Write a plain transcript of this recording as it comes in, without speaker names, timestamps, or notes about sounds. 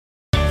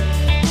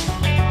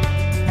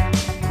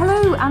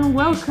and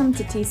welcome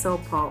to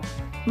TESOL Pop.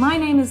 My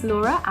name is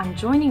Laura and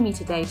joining me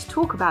today to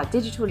talk about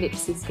digital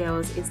literacy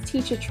skills is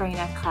teacher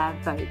trainer Claire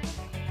Vogt.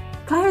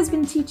 Claire has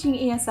been teaching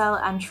ESL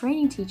and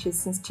training teachers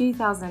since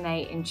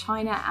 2008 in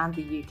China and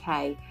the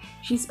UK.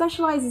 She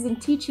specialises in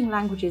teaching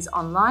languages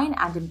online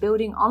and in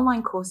building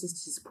online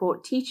courses to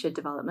support teacher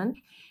development.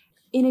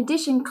 In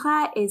addition,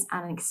 Claire is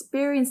an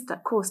experienced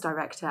course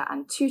director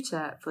and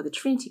tutor for the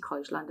Trinity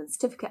College London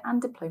Certificate and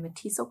Diploma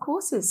TESOL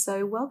courses.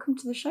 So welcome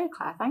to the show,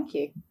 Claire. Thank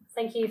you.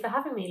 Thank you for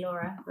having me,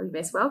 Laura. You're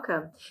most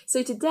welcome.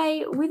 So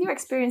today, with your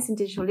experience in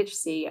digital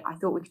literacy, I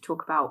thought we could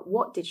talk about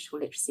what digital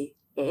literacy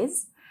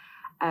is,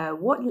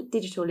 what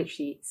digital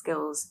literacy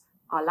skills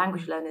our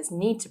language learners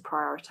need to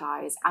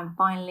prioritise, and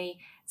finally,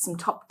 some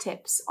top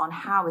tips on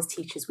how as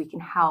teachers we can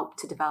help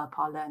to develop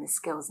our learners'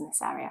 skills in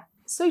this area.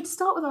 So to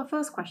start with our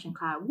first question,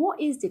 Claire, what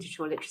is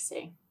digital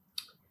literacy?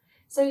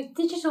 So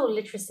digital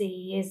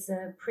literacy is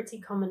a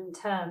pretty common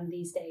term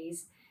these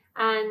days,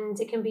 and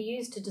it can be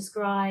used to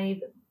describe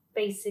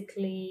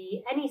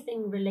basically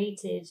anything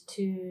related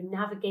to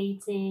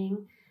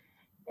navigating,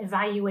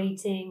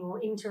 evaluating,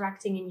 or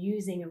interacting and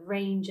using a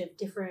range of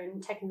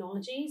different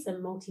technologies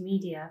and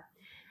multimedia.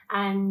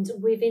 And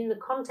within the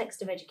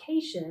context of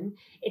education,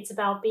 it's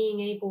about being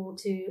able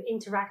to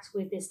interact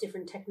with this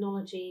different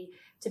technology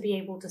to be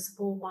able to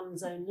support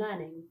one's own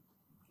learning.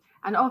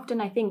 And often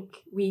I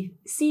think we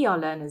see our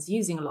learners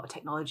using a lot of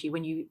technology.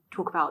 When you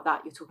talk about that,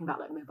 you're talking about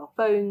like mobile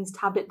phones,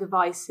 tablet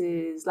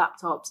devices,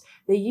 laptops.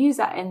 They use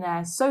that in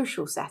their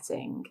social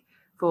setting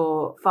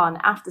for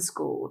fun after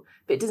school,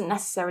 but it doesn't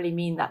necessarily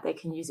mean that they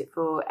can use it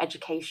for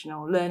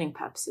educational learning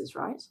purposes,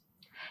 right?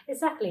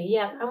 Exactly,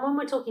 yeah. And when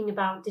we're talking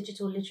about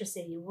digital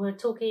literacy, we're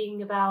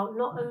talking about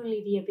not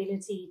only the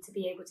ability to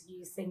be able to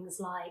use things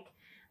like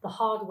the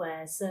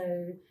hardware,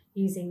 so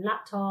using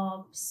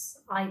laptops,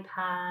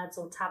 iPads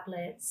or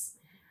tablets,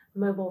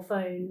 mobile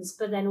phones,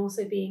 but then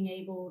also being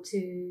able to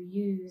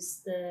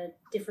use the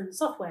different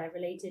software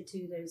related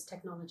to those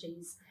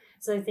technologies.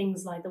 So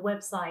things like the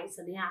websites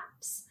and the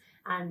apps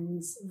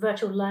and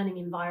virtual learning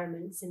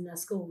environments in their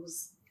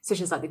schools.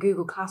 Such as like the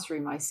Google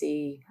Classroom, I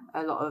see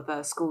a lot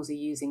of schools are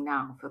using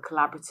now for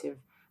collaborative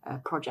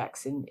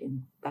projects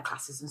in their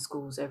classes and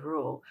schools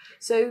overall.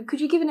 So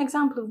could you give an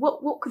example of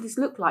what could this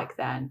look like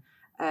then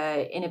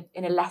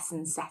in a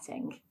lesson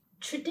setting?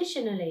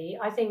 Traditionally,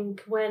 I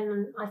think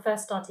when I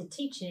first started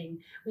teaching,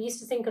 we used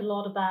to think a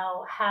lot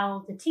about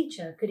how the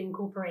teacher could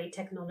incorporate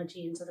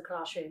technology into the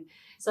classroom.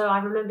 So I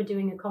remember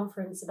doing a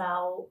conference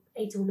about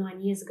 8 or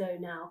 9 years ago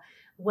now,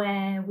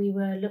 where we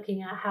were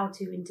looking at how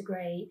to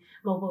integrate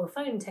mobile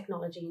phone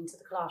technology into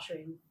the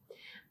classroom.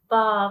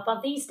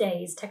 But these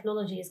days,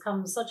 technology has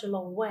come such a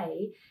long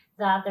way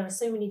that there are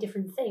so many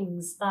different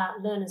things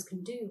that learners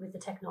can do with the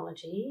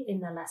technology in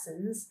their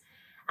lessons.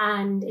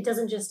 And it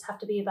doesn't just have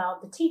to be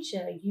about the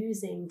teacher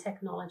using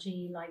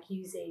technology, like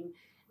using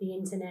the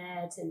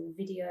internet and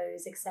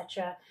videos,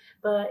 etc.,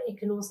 but it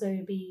can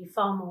also be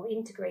far more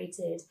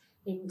integrated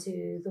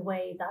into the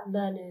way that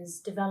learners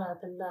develop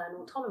and learn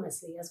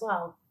autonomously as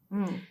well.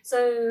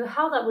 So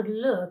how that would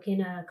look in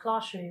a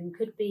classroom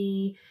could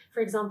be, for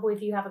example, if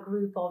you have a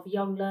group of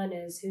young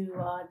learners who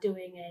are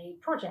doing a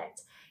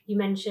project. You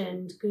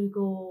mentioned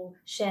Google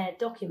shared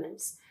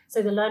documents.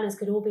 So the learners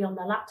could all be on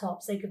their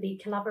laptops. They could be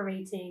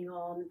collaborating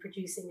on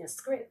producing a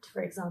script,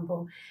 for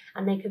example,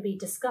 and they could be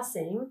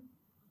discussing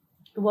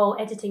while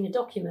editing a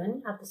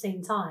document at the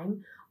same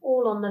time,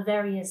 all on the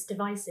various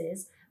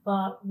devices,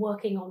 but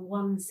working on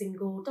one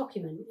single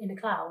document in a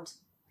cloud.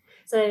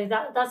 So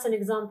that's an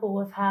example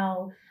of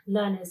how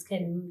learners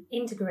can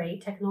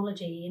integrate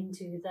technology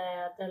into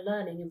their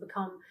learning and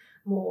become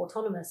more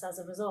autonomous as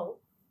a result.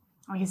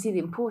 I can see the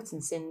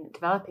importance in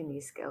developing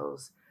these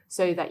skills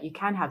so that you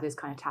can have those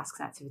kind of tasks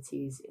and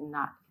activities in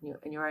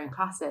your own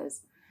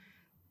classes.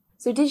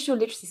 So digital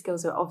literacy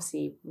skills are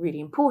obviously really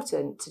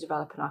important to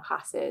develop in our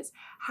classes.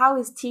 How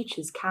as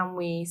teachers can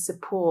we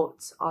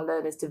support our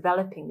learners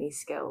developing these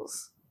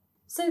skills?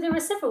 So there are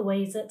several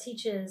ways that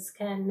teachers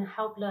can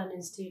help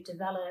learners to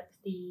develop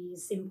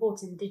these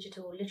important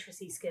digital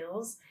literacy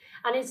skills.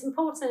 And it's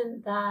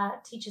important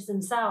that teachers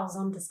themselves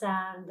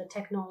understand the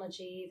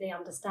technology, they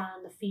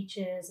understand the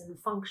features and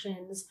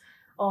functions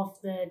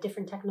of the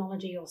different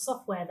technology or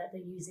software that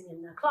they're using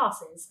in their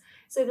classes,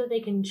 so that they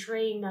can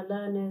train their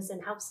learners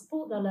and help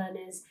support their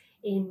learners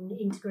in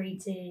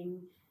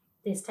integrating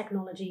this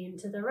technology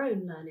into their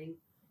own learning.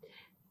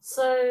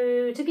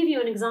 So to give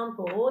you an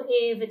example,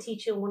 if a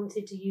teacher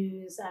wanted to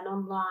use an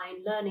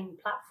online learning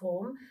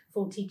platform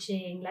for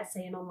teaching, let's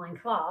say, an online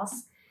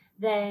class,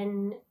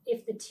 then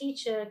if the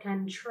teacher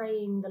can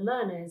train the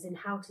learners in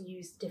how to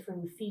use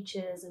different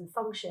features and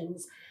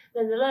functions,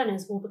 then the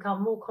learners will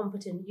become more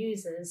competent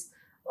users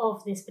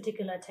of this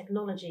particular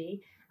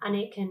technology, and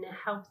it can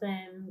help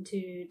them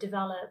to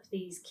develop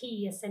these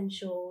key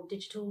essential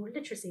digital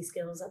literacy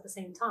skills at the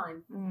same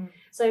time.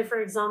 So,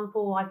 for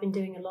example, I've been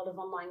doing a lot of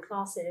online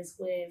classes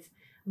with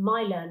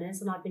my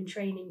learners, and I've been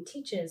training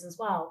teachers as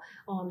well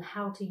on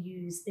how to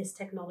use this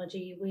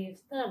technology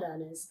with their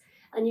learners.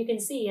 And you can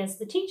see as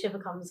the teacher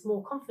becomes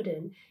more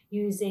confident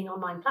using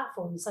online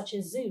platforms such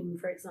as Zoom,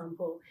 for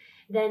example,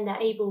 then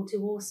they're able to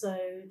also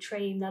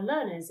train their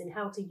learners in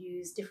how to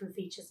use different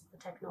features of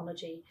the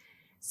technology.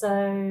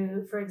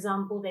 So, for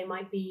example, they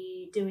might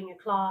be doing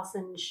a class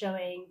and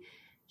showing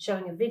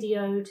a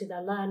video to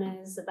their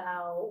learners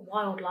about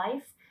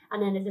wildlife,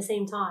 and then at the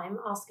same time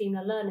asking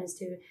their learners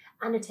to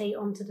annotate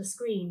onto the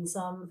screen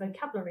some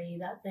vocabulary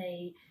that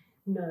they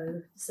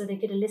know. So they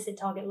could elicit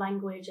target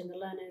language and the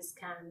learners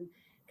can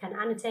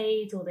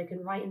annotate, or they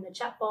can write in the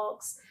chat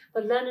box.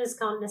 But learners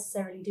can't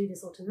necessarily do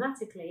this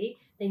automatically.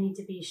 They need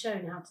to be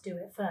shown how to do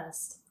it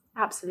first.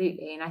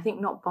 Absolutely. And I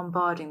think not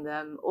bombarding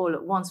them all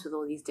at once with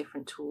all these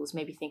different tools,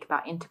 maybe think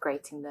about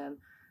integrating them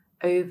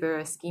over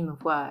a scheme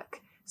of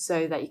work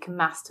so that you can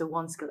master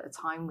one skill at a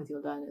time with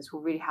your learners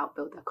will really help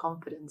build their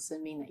confidence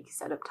and mean that you can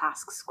set up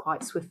tasks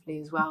quite swiftly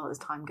as well as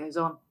time goes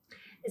on.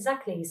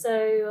 Exactly.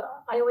 So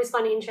I always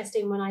find it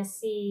interesting when I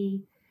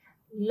see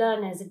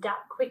learners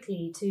adapt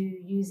quickly to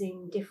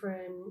using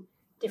different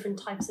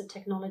types of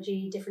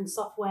technology, different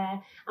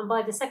software, and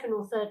by the second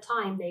or third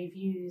time they've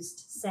used,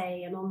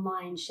 say, an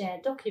online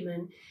shared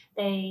document,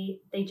 they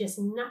just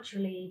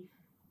naturally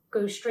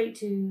go straight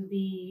to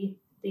the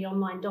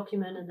online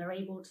document, and they're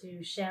able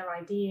to share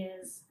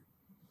ideas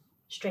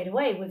straight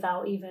away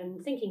without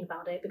even thinking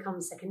about it. It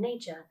becomes second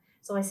nature.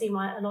 So I see a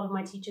lot of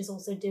my teachers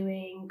also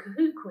doing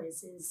Kahoot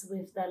quizzes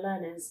with their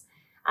learners.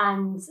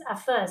 And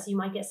at first you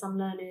might get some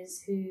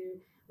learners who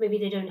maybe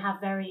they don't have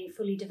very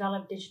fully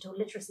developed digital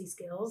literacy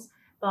skills,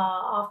 but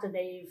after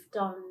they've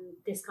done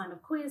this kind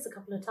of quiz a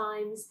couple of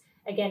times,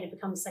 again, it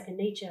becomes second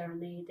nature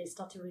and they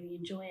start to really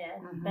enjoy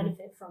it and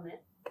benefit from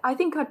it. I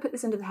think I'd put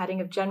this under the heading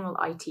of general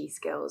IT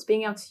skills,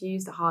 being able to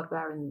use the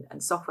hardware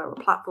and software or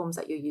platforms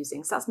that you're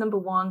using. So that's number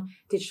one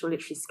digital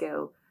literacy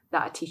skill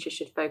that a teacher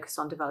should focus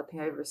on developing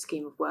over a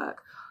scheme of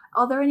work.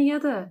 Are there any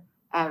other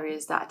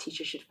areas that a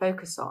teacher should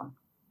focus on?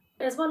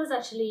 As well as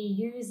actually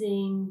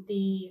using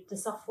the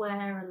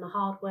software and the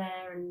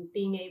hardware and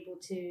being able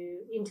to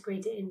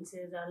integrate it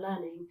into their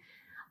learning,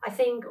 I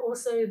think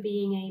also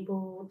being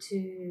able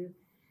to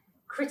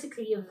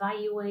critically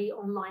evaluate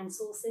online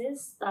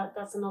sources,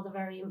 that's another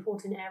very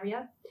important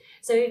area.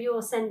 So if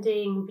you're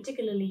sending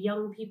particularly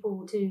young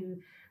people to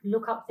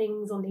look up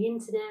things on the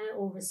internet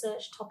or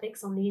research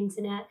topics on the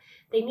internet,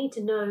 they need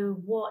to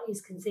know what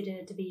is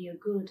considered to be a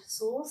good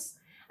source.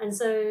 And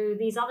so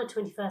these other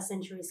 21st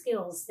century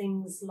skills,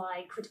 things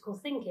like critical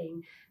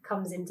thinking,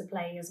 comes into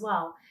play as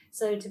well.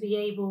 So to be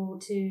able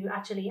to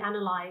actually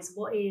analyze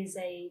what is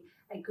a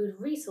good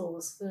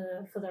resource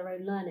for their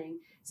own learning,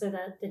 so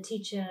that the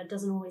teacher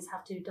doesn't always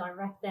have to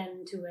direct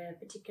them to a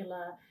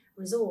particular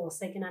resource.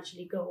 They can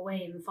actually go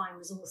away and find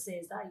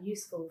resources that are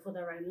useful for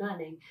their own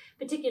learning,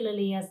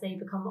 particularly as they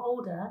become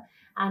older.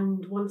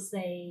 And once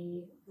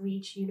they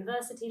reach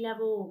university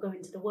level or go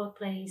into the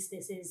workplace,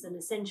 this is an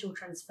essential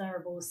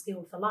transferable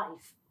skill for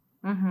life.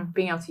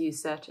 Being able to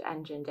use search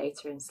engine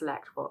data and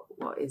select what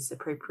is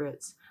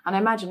appropriate. And I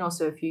imagine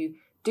also if you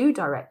do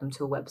direct them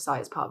to a website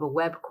as part of a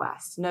web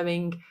quest,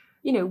 knowing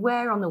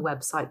where on the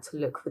website to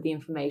look for the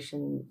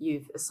information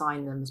you've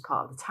assigned them as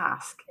part of the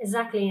task.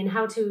 Exactly, and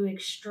how to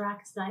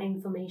extract that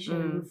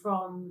information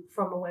from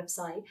a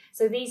website.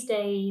 So these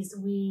days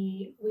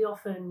we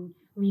often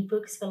read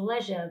books for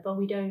leisure, but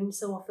we don't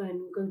so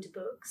often go to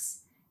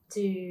books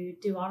to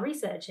do our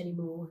research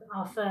anymore.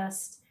 Our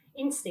first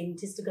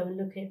instinct is to go and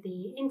look at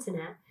the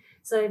internet.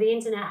 So the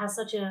internet has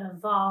such a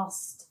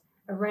vast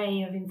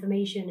array of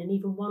information, and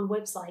even one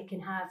website can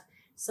have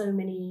so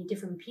many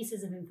different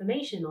pieces of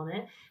information on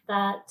it,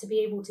 that to be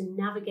able to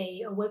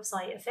navigate a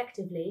website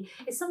effectively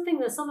is something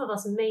that some of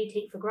us may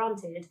take for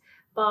granted,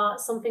 but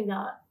something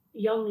that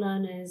young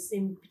learners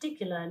in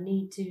particular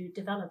need to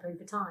develop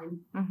over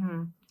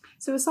time.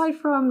 So aside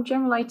from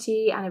general IT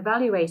and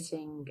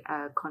evaluating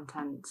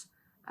content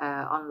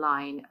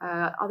online,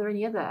 are there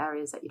any other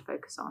areas that you'd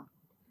focus on?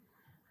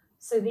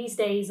 So these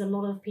days, a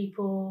lot of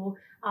people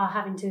are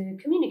having to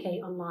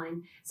communicate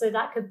online. So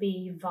that could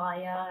be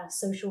via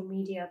social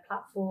media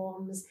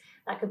platforms,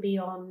 that could be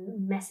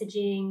on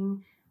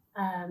messaging,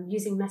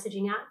 using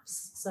messaging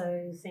apps,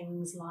 so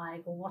things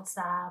like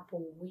WhatsApp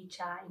or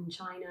WeChat in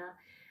China,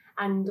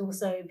 and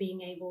also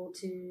being able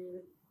to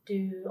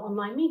do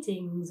online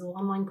meetings or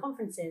online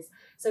conferences.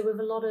 So with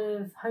a lot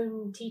of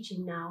home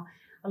teaching now,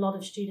 a lot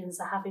of students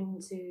are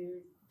having to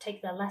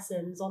take their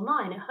lessons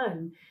online at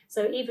home.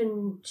 So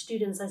even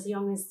students as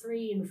young as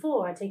 3 and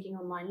 4 are taking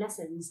online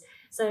lessons.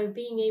 So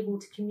being able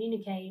to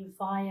communicate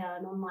via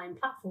an online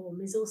platform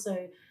is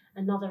also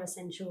another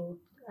essential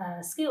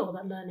skill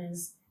that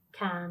learners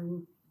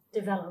can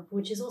develop,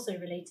 which is also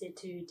related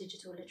to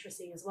digital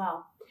literacy as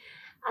well.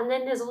 And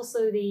then there's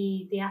also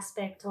the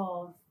aspect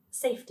of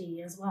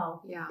safety as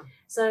well. Yeah.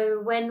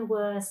 So when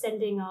we're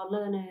sending our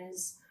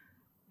learners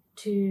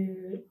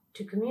to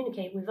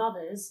communicate with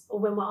others, or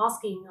when we're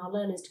asking our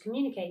learners to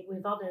communicate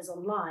with others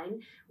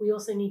online, we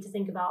also need to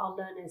think about our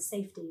learners'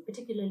 safety,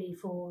 particularly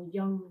for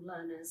young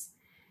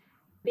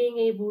being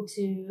able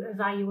to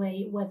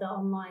evaluate whether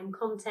online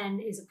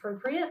content is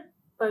appropriate,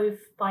 both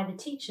by the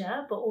teacher,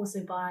 but also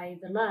by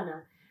the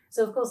learner.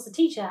 So, of course, the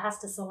teacher has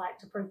to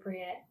select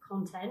appropriate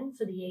content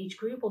for the age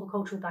group or the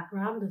cultural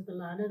background of the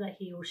learner that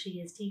he or she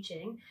is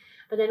teaching.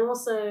 But then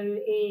also,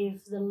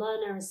 if the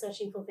learner is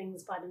searching for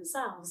things by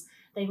themselves,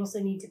 they also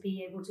need to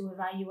be able to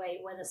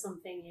evaluate whether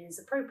something is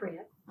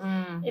appropriate.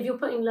 If you're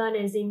putting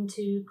learners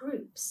into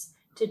groups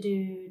to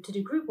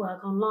do group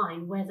work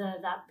online, whether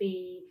that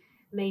be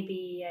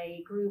maybe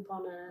a group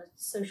on a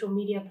social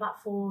media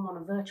platform, on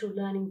a virtual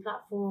learning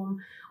platform,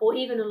 or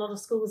even a lot of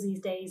schools these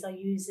days are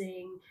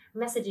using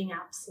messaging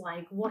apps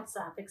like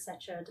WhatsApp,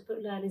 etc., to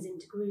put learners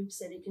into groups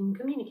so they can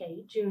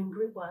communicate during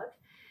group work.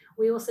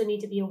 We also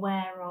need to be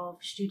aware of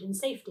student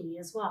safety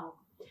as well,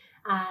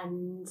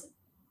 and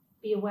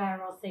be aware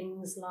of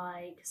things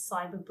like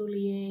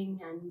cyberbullying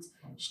and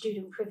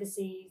student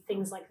privacy,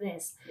 things like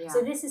this. Yeah.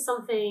 So this is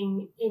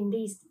something in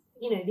these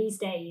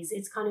days,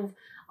 it's kind of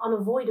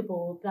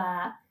unavoidable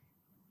that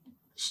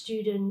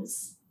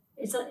students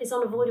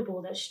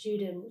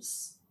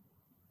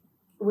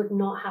would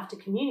not have to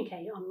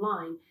communicate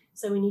online.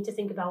 So we need to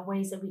think about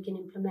ways that we can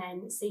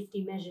implement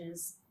safety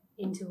measures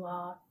into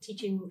our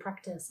teaching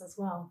practice as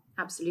well.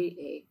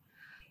 Absolutely.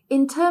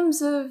 In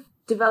terms of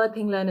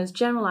developing learners'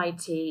 general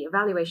IT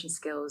evaluation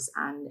skills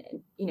and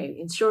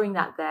ensuring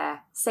that they're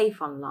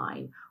safe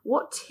online,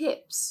 what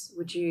tips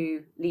would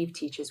you leave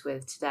teachers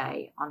with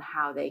today on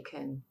how they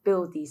can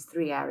build these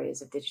 3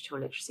 areas of digital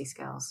literacy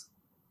skills?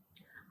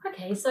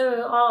 Okay,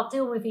 so I'll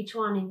deal with each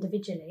one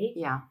individually.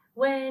 Yeah.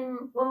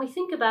 When we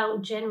think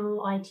about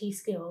general IT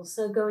skills,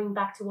 so going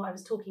back to what I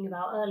was talking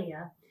about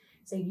earlier,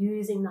 so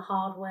using the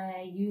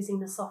hardware, using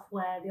the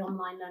software, the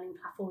online learning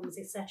platforms,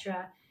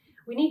 etc.,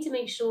 we need to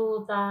make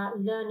sure that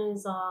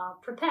learners are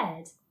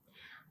prepared.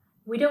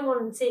 We don't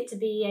want it to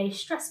be a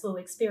stressful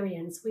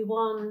experience. We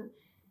want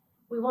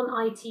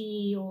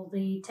IT or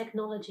the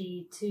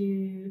technology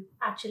to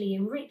actually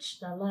enrich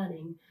their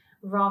learning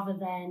rather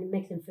than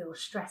make them feel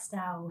stressed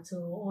out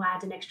or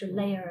add an extra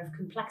layer of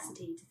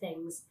complexity to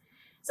things.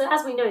 So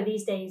as we know,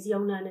 these days,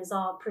 young learners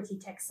are pretty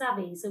tech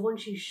savvy. So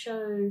once you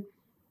show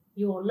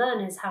your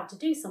learners how to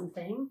do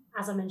something,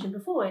 as I mentioned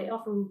before, it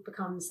often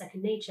becomes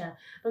second nature.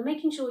 But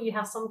making sure you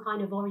have some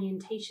kind of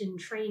orientation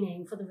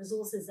training for the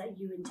resources that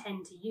you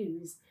intend to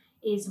use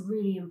is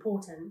really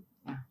important.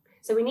 Yeah.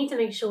 So we need to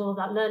make sure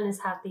that learners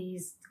have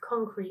these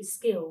concrete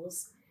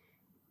skills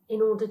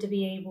in order to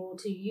be able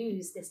to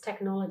use this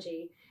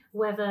technology,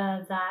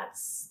 whether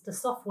that's the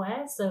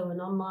software, so an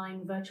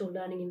online virtual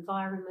learning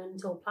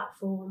environment or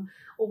platform,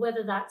 or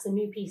whether that's a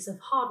new piece of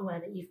hardware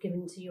that you've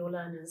given to your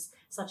learners,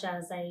 such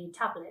as a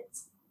tablet.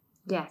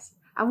 Yes.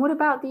 And what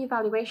about the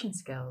evaluation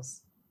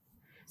skills?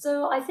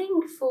 So I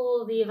think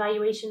for the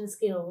evaluation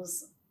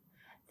skills,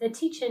 the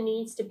teacher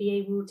needs to be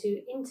able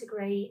to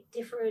integrate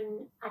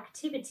different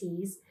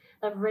activities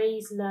that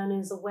raise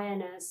learners'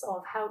 awareness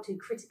of how to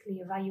critically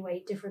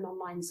evaluate different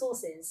online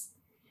sources.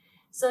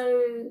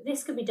 So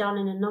this could be done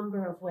in a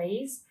number of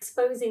ways,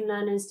 exposing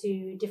learners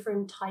to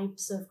different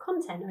types of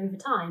content over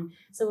time.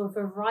 So a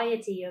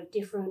variety of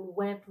different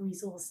web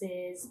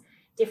resources,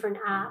 different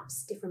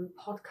apps, different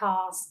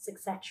podcasts,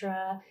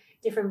 etc.,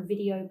 different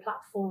video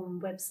platform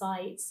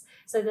websites,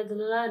 so that the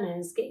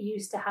learners get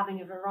used to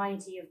having a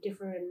variety of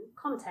different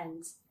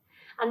content.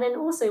 And then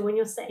also when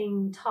you're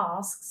setting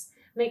tasks,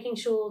 making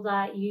sure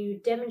that you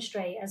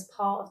demonstrate as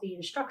part of the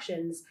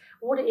instructions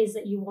what it is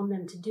that you want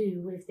them to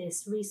do with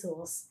this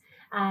resource,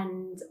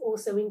 and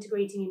also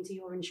integrating into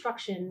your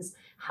instructions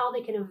how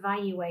they can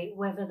evaluate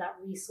whether that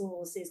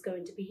resource is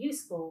going to be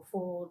useful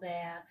for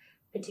their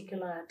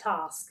particular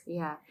task.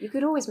 Yeah, you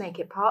could always make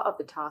it part of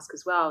the task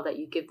as well, that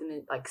you give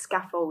them like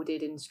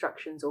scaffolded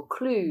instructions or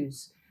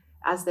clues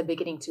as they're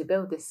beginning to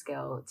build this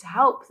skill to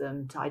help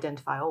them to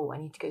identify, I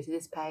need to go to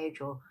this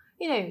page, or,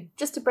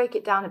 just to break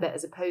it down a bit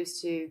as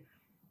opposed to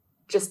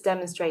just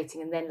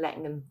demonstrating and then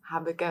letting them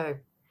have a go.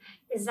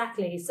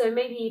 Exactly. So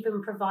maybe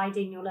even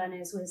providing your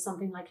learners with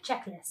something like a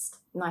checklist.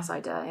 Nice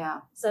idea, yeah.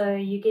 So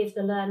you give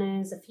the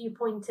learners a few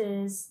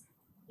pointers.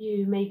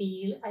 You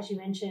maybe, as you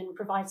mentioned,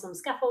 provide some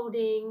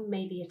scaffolding,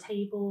 maybe a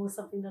table,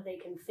 something that they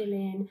can fill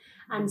in,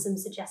 and some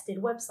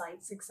suggested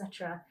websites,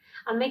 etc.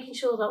 And making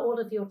sure that all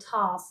of your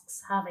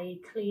tasks have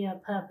a clear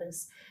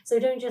purpose. So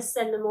don't just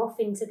send them off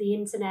into the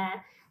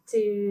internet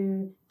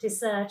to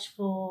search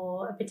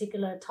for a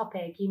particular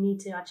topic. You need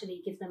to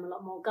actually give them a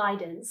lot more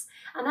guidance.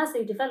 And as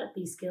they develop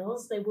these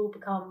skills, they will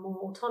become more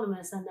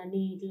autonomous and they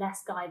need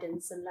less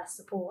guidance and less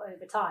support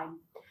over time.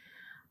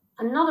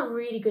 Another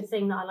really good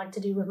thing that I like to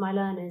do with my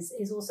learners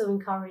is also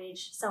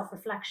encourage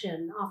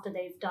self-reflection after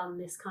they've done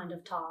this kind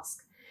of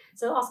task.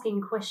 So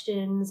asking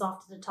questions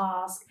after the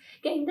task,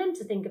 getting them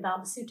to think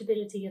about the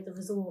suitability of the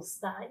resource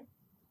that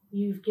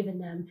you've given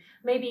them.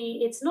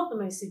 Maybe it's not the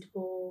most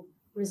suitable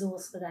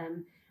resource for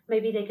them.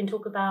 Maybe they can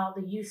talk about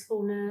the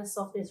usefulness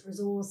of this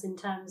resource in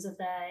terms of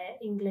their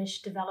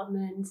English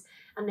development,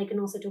 and they can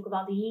also talk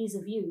about the ease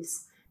of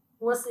use.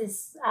 Was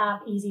this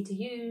app easy to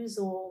use,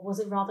 or was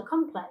it rather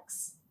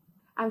complex?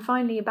 And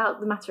finally,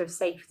 about the matter of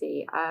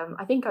safety,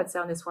 I think I'd say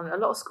on this one, a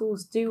lot of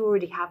schools do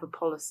already have a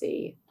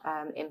policy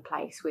in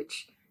place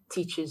which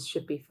teachers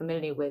should be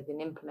familiar with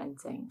in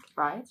implementing,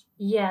 right?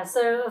 Yeah,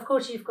 so of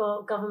course you've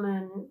got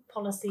government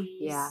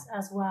policies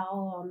as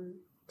well on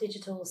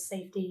digital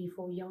safety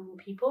for young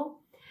people.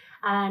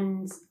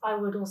 And I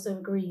would also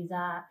agree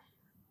that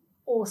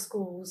all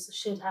schools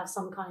should have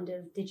some kind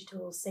of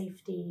digital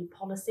safety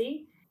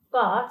policy.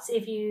 But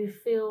if you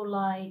feel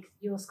like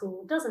your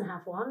school doesn't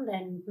have one,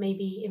 then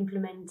maybe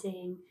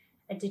implementing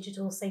a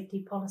digital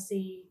safety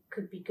policy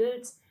could be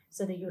good,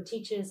 so that your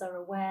teachers are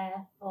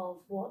aware of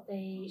what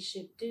they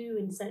should do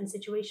in certain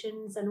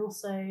situations, and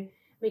also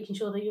making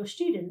sure that your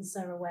students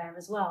are aware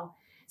as well.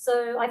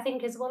 So I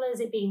think, as well as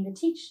it being the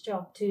teacher's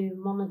job to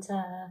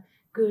monitor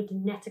good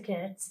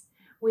netiquette,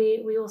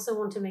 we also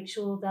want to make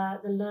sure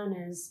that the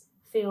learners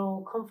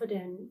feel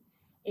confident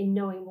in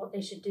knowing what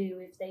they should do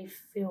if they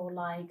feel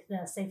like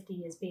their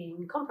safety is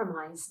being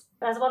compromised.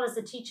 As well as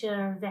the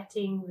teacher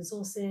vetting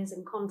resources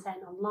and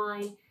content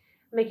online,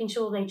 making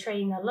sure they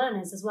train their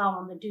learners as well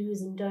on the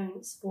do's and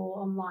don'ts for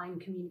online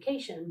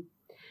communication.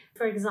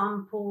 For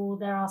example,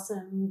 there are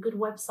some good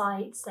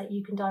websites that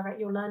you can direct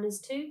your learners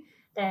to.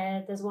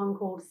 There's one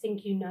called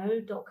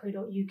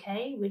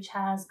thinkyouknow.co.uk, which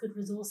has good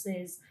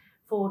resources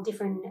for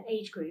different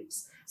age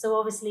groups. So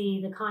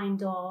obviously the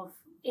kind of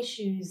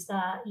issues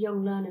that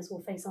young learners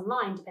will face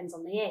online depends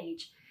on the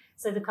age.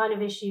 So the kind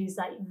of issues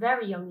that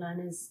very young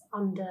learners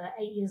under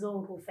 8 years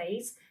old will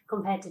face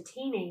compared to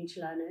teenage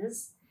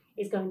learners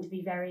is going to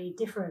be very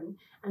different.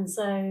 And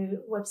so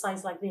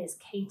websites like this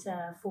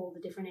cater for the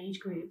different age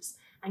groups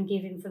and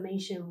give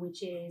information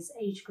which is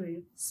age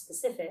group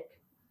specific.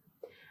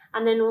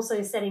 And then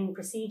also setting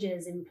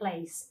procedures in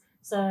place.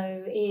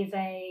 So if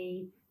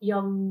a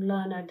young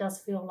learner does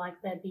feel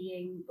like they're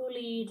being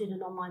bullied in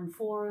an online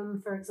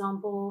forum, for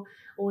example,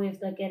 or if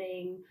they're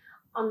getting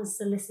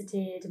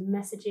unsolicited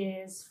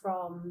messages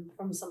from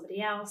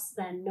somebody else,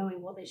 then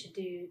knowing what they should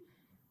do,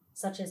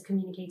 such as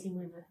communicating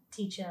with a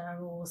teacher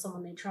or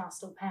someone they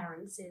trust or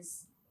parents,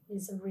 is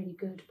a really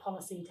good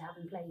policy to have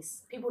in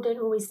place. People don't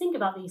always think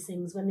about these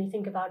things when they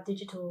think about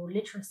digital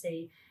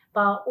literacy,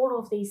 but all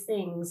of these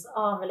things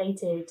are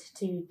related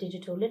to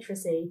digital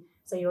literacy.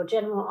 So your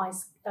general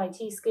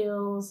IT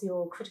skills,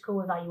 your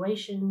critical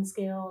evaluation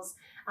skills,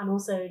 and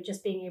also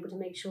just being able to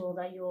make sure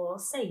that you're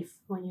safe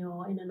when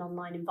you're in an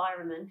online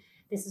environment.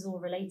 This is all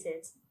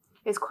related.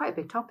 It's quite a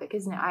big topic,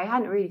 isn't it? I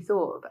hadn't really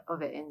thought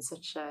of it in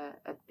such a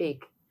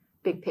big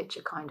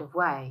picture kind of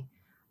way.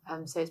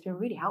 So it's been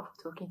really helpful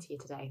talking to you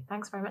today.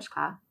 Thanks very much,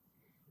 Claire.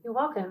 You're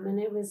welcome, and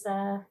it was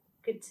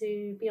good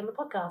to be on the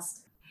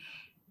podcast.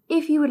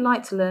 If you would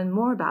like to learn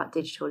more about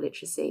digital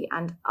literacy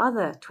and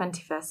other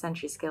 21st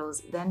century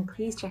skills, then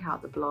please check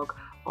out the blog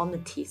on the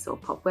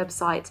TESOL Pop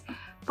website.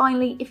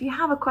 Finally, if you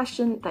have a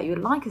question that you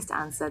would like us to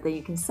answer, then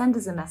you can send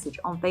us a message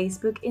on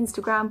Facebook,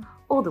 Instagram,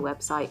 or the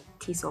website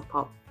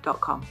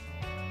tesolpop.com.